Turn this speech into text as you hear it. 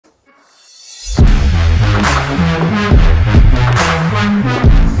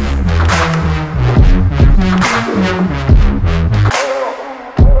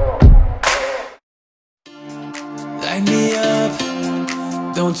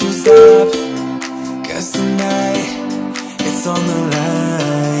you stop, 'cause tonight it's on the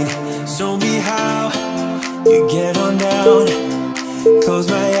line. Show me how you get on down. Close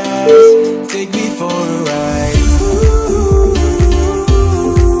my eyes, take me for a ride.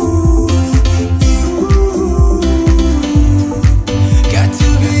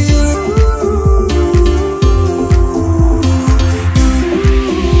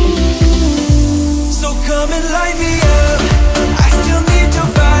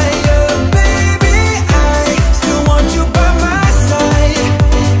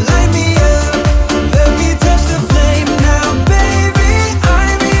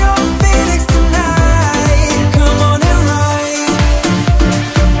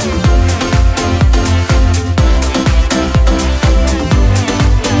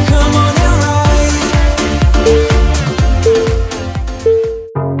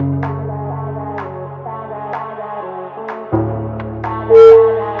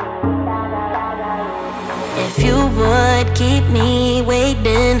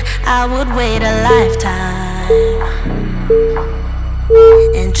 I would wait a lifetime.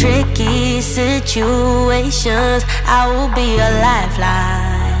 In tricky situations, I will be a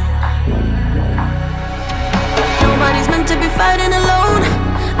lifeline. Nobody's meant to be fighting alone.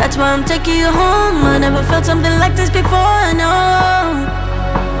 That's why I'm taking you home. I never felt something like this before, I know.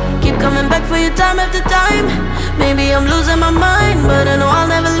 Keep coming back for you time after time. Maybe I'm losing my mind, but I know I'll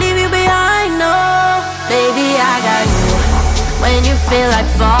never leave you behind, no. Baby, I got you. When you feel like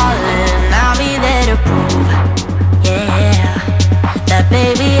falling, I'll be there to prove, yeah, that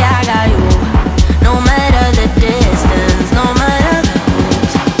baby I got you. No matter the distance, no matter the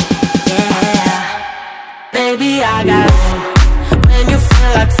moves, yeah, baby I got you. When you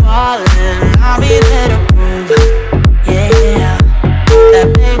feel like falling, I'll be there to prove, yeah, that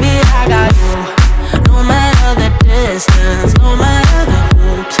baby I got you. No matter the distance, no matter the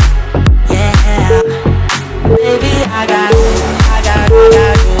moves, yeah, baby I got you.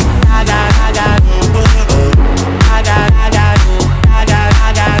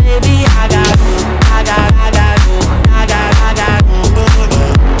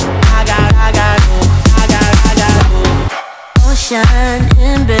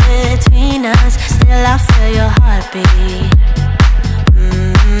 In between us, still I feel your heartbeat.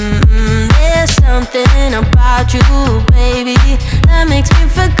 There's something about you, baby, that makes me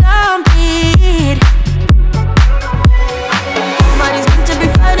feel complete. Nobody's meant to be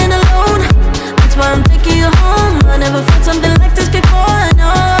fighting alone. That's why I'm taking you home. I never felt something like this before, I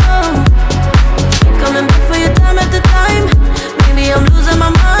know. Keep coming back for your time after time. Maybe I'm losing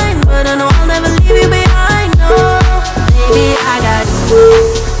my mind, but I know I'll never leave you behind, no. Baby, I got you.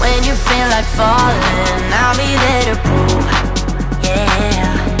 When you feel like falling, I'll be there to prove,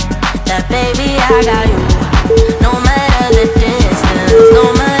 yeah, that baby I got you. No matter the distance, no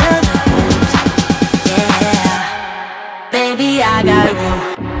matter the moves, yeah, baby I got you.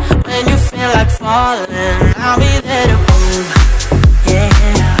 When you feel like falling, I'll be there to prove,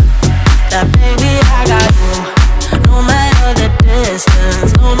 yeah, that baby I got you. No matter the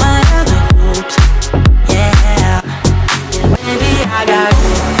distance, no matter the moves, yeah, baby I got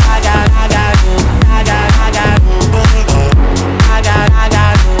you. I got you. I got you. I got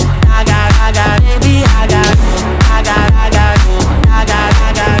you. I got you. Baby I got you. I got you. I got you.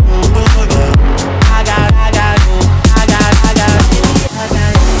 I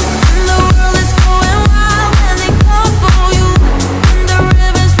got you. And the world is going wild when they come for you. And the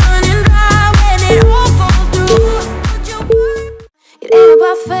river's running dry when it all falls through. It ain't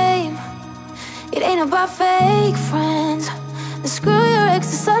about fame. It ain't about fake friends. And screw your ex,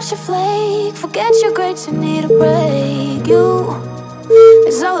 is such a flake. Forget your grades, you need a break.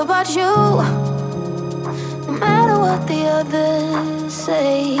 It's all about you. No matter what the others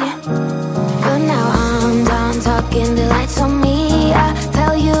say. But now I'm done talking, the lights on me. I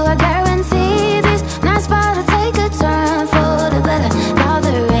tell you, I guarantee this night's about to take a turn for the better. Now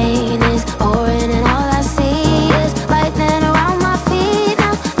the rain is pouring and all I see is lightning around my feet.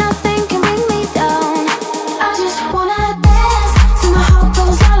 Now nothing can bring me down. I just wanna dance till my heart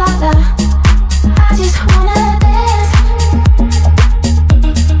goes la la la. I just wanna dance.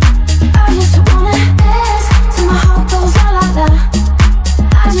 I just wanna dance till my heart goes la la la.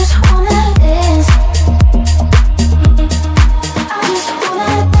 I just wanna dance.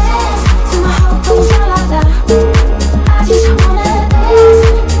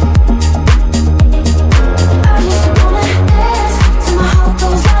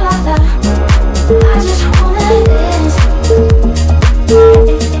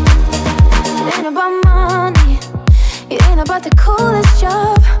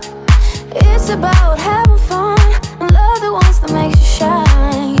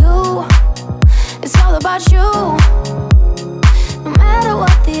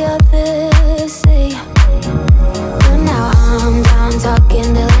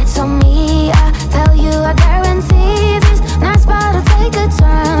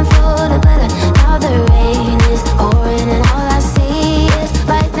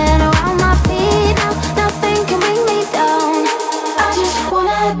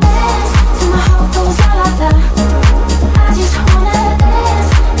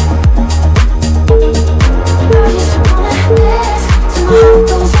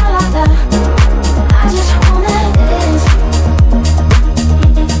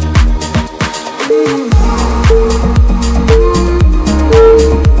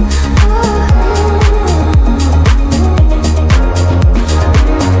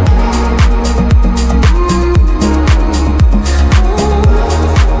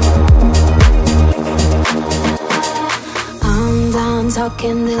 things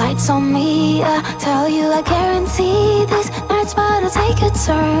talking, the lights on me. I tell you, I guarantee this night's about to take a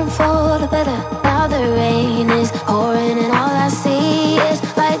turn for the better. Now the rain is pouring and all I see is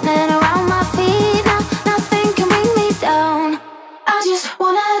lightning around my feet. Now nothing can bring me down. I just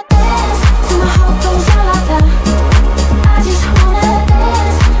wanna dance till my heart goes la la la. I just wanna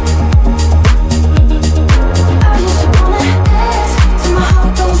dance. I just wanna dance till my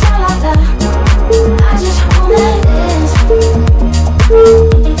heart goes la la la. I just wanna dance.